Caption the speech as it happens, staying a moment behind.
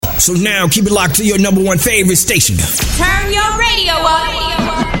So now keep it locked to your number one favorite station. Turn your radio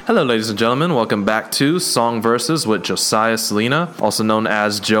up. Hello, ladies and gentlemen. Welcome back to Song Verses with Jozeyiah Selena, also known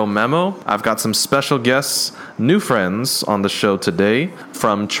as Joe Memo. I've got some special guests, new friends on the show today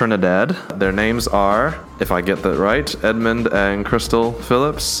from Trinidad. Their names are, if I get that right, Edmund and Crystal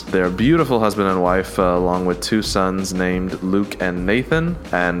Phillips. They're a beautiful husband and wife, along with two sons named Luke and Nathan.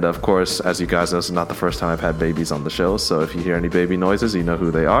 And of course, as you guys know, this is not the first time I've had babies on the show, so if you hear any baby noises, you know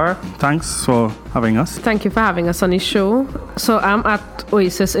who they are. Thanks for having us. Thank you for having us on the show. So I'm at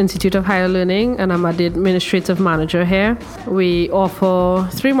Oasis Institute of Higher Learning, and I'm the administrative manager here. We offer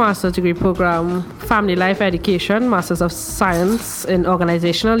 3 master's degree program: Family Life Education, Masters of Science in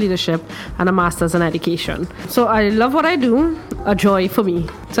Organizational Leadership, and a Master's in Education. So I love what I do, a joy for me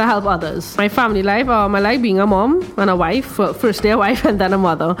to help others. My family life, I like being a mom and a wife, firstly a wife and then a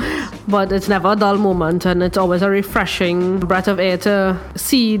mother, but it's never a dull moment, and it's always a refreshing breath of air to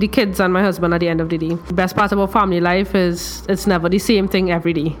see the kids and my husband at the end of the day. The best part about family life is it's never the same thing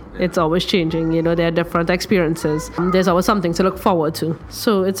every day. It's always changing, there are different experiences. There's always something to look forward to.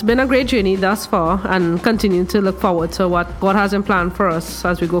 So it's been a great journey thus far, and continue to look forward to what God has in plan for us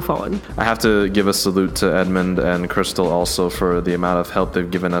as we go forward. I have to give a salute to Edmund and Crystal also for the amount of help they've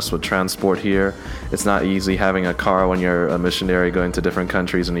given us with transport here. It's not easy having a car when you're a missionary going to different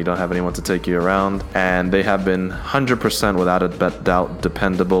countries and you don't have anyone to take you around. And they have been 100% without a doubt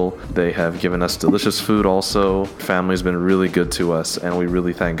dependable. They have given us delicious food also. Family's been really good to us, and we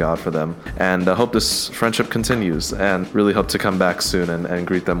really thank God for them. And I hope this friendship continues, and really hope to come back soon and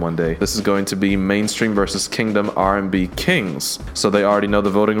greet them one day. This is going to be mainstream versus kingdom R&B kings. So they already know the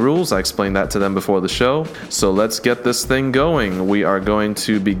voting rules. I explained that to them before the show. So let's get this thing going. We are going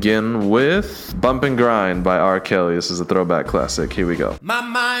to begin with Bump and Grind by R. Kelly. This is a throwback classic. Here we go. My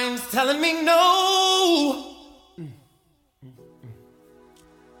mind's telling me no,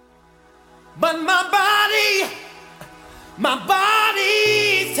 but my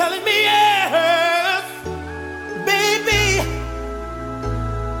body's telling me yes. Baby,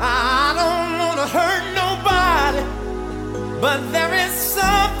 I don't want to hurt nobody, but there is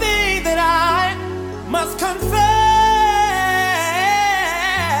something that I must confess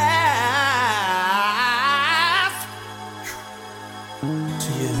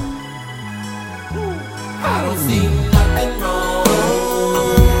to you. I don't see nothing wrong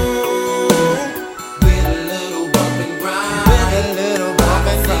with a little bump and grind. With a little bump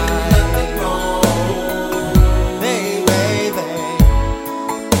and grind. Nothing wrong, baby.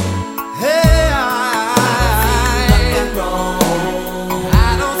 Hey, I don't see nothing wrong. I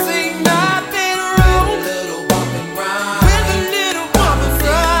don't see nothing wrong with a little bump and grind. With a little bump and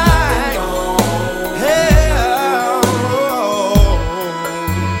grind. Hey,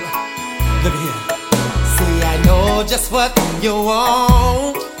 look here. See, I know just what you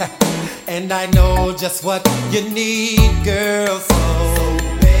want, and I know just what you need, girl. So,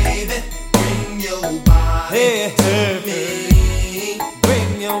 baby, bring your body to me.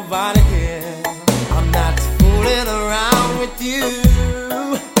 Bring your body here. I'm not fooling around with you.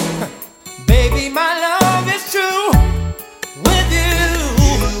 Baby, my love is true with you.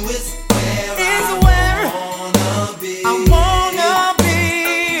 You is where I wanna be. I wanna be.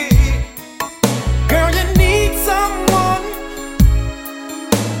 Girl, you need someone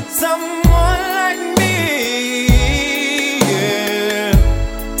like me, yeah,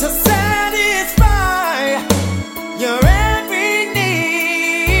 to satisfy your every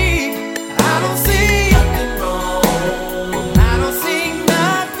need. I don't see nothing wrong. I don't see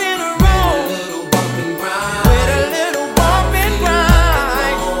nothing wrong with a little bump and grind. With a little bump and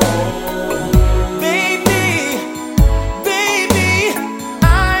grind. Baby, I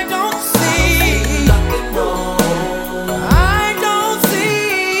don't see nothing wrong. I don't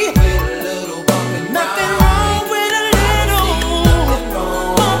see nothing wrong with a little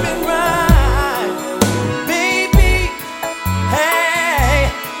bump and grind. Baby,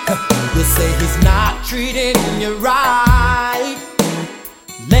 hey, you say he's not treating you right.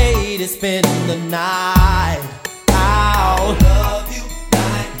 Lady, spend the night out. Love you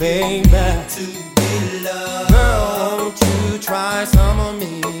like baby to be loved. Girl, won't you try some of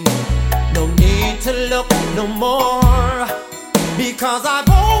me? No need to look no more, because I've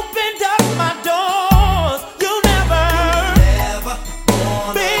opened up my doors. You'll never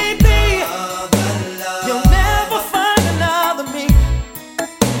baby, you'll never find another me.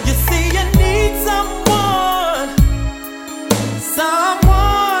 You see, you need someone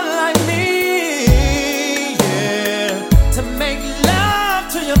like me, yeah, to make love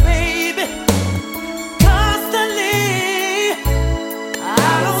to you, baby, constantly. I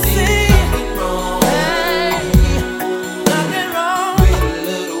don't see nothing wrong. Hey, nothing wrong with a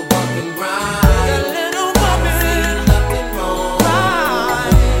little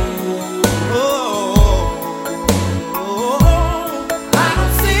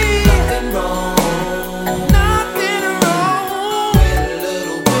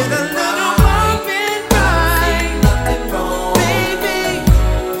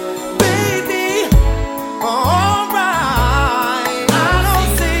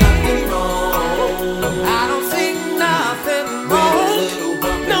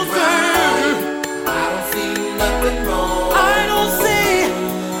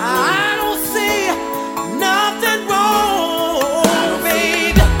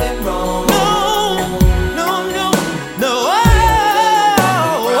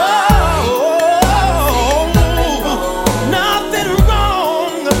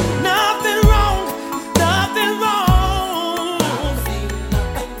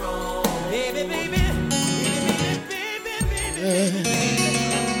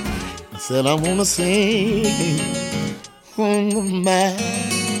said I wanna sing on my mind.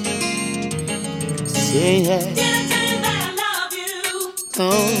 Say Did I tell you that I love you? oh, Did I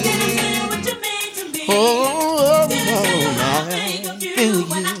tell you what you mean to me? oh, Did I tell you how I think of you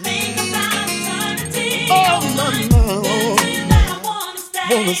when I think about eternity? oh, no, no. Did I tell you that I wanna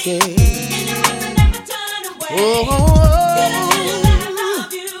stay? Wanna say, In your arms and never turn away? oh, Did I tell you that I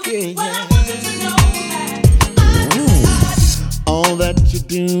love you? yeah, Well, I yeah. want you to know that All that you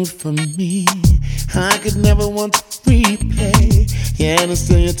do for me, I could never once repay. Yeah, and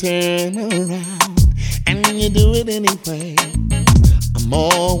still you turn around and you do it anyway. I'm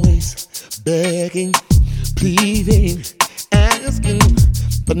always begging, pleading, asking,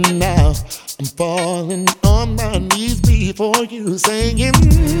 but now I'm falling on my knees before you, saying,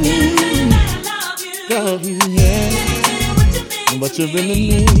 love you, yeah, what you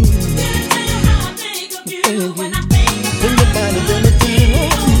really mean. Think about it, then it's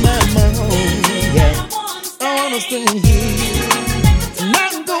on my mind, yeah. I wanna stay here,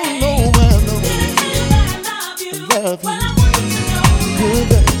 not go nowhere, no. I love you, good.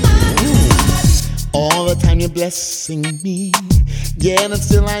 All the time you're blessing me, yeah, and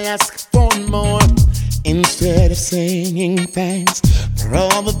still I ask for more. Instead of saying thanks for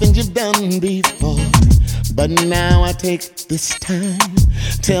all the things you've done before. But now I take this time,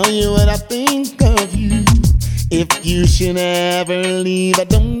 tell you what I think of you. If you should ever leave, I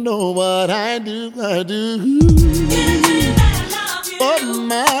don't know what I do. Oh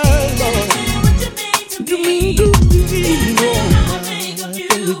my Lord, you mean to me, oh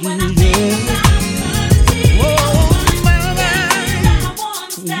my yeah. Oh my,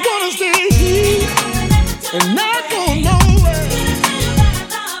 wanna stay here and not go nowhere.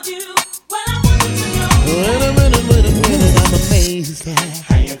 Wait a minute, I'm amazed at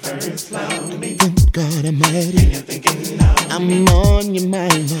how you first loved me. God Almighty, I'm on your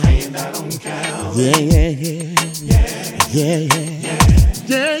mind. Yeah.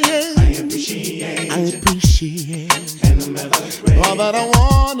 I appreciate all that I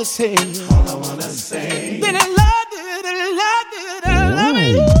wanna say. That I love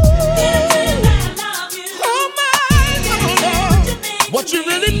you. Oh my God, what you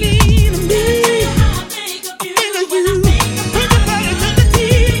really mean to me. I think of you. Think about it, take the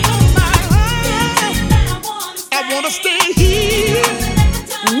tears from my eyes. I wanna stay here,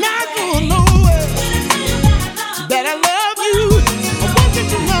 not go nowhere. That I love you. I want you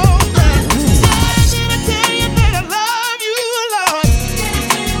to know that. Did I tell you that I love you, Lord?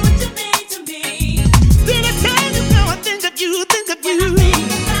 Did I tell you how I think of you, think of you?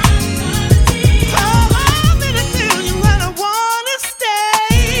 Oh, did I tell you that I wanna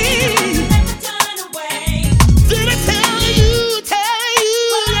stay? Did I tell you, yeah.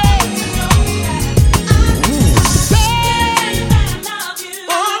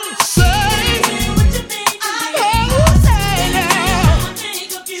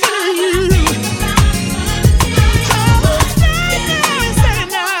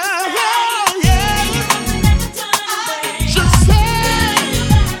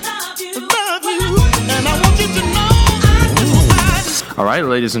 All right,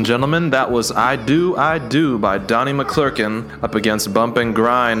 ladies and gentlemen, that was I Do by Donnie McClurkin up against Bump and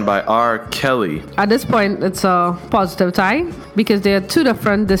Grind by R. Kelly. At this point, it's a positive tie because there are two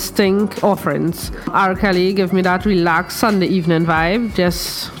different distinct offerings. R. Kelly give me that relaxed Sunday evening vibe,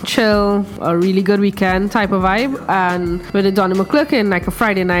 just chill, a really good weekend type of vibe. And with the Donnie McClurkin, like a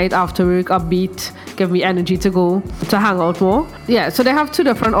Friday night after work, upbeat, give me energy to go to hang out more. Yeah, so they have two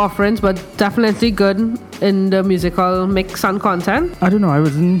different offerings, but definitely good in the musical mix and content. I don't know, I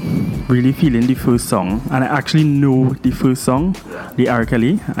wasn't really feeling the first song, and I actually know the first song, the R.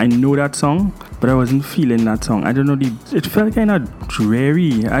 Kelly. I know that song, but I wasn't feeling that song. I don't know, it felt kind of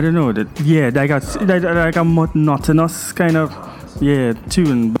dreary. I don't know, like a monotonous kind of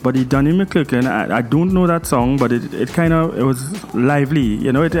tune. But the Donnie McClurkin, I don't know that song, but it was lively.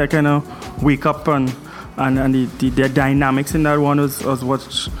 You know, I kind of wake up and the dynamics in that one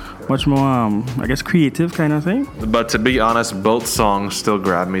was much more, I guess, creative kind of thing. But to be honest, both songs still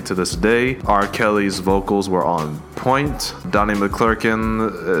grab me to this day. R. Kelly's vocals were on point. Donnie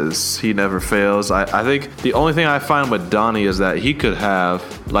McClurkin, he never fails. I think the only thing I find with Donnie is that he could have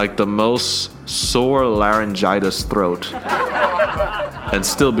like the most sore laryngitis throat and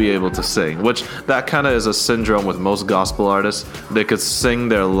still be able to sing, which that kind of is a syndrome with most gospel artists. They could sing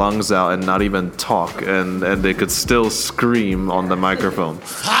their lungs out and not even talk, and they could still scream on the microphone.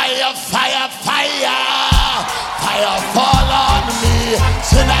 Fire, fire, fire, fire fall on me.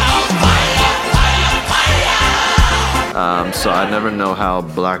 So now fire, fire, fire, So I never know how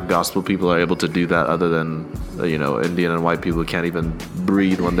black gospel people are able to do that, other than Indian and white people who can't even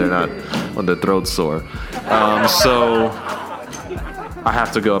breathe when their throat's sore. So I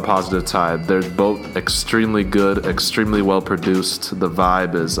have to go a positive tie. They're both extremely good, extremely well produced. The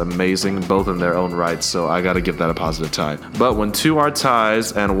vibe is amazing, both in their own right, so I gotta give that a positive tie. But when two are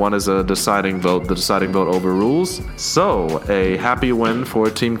ties and one is a deciding vote, the deciding vote overrules. So, a happy win for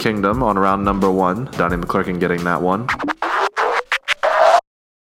Team Kingdom on round number 1. Donnie McClurkin getting that one.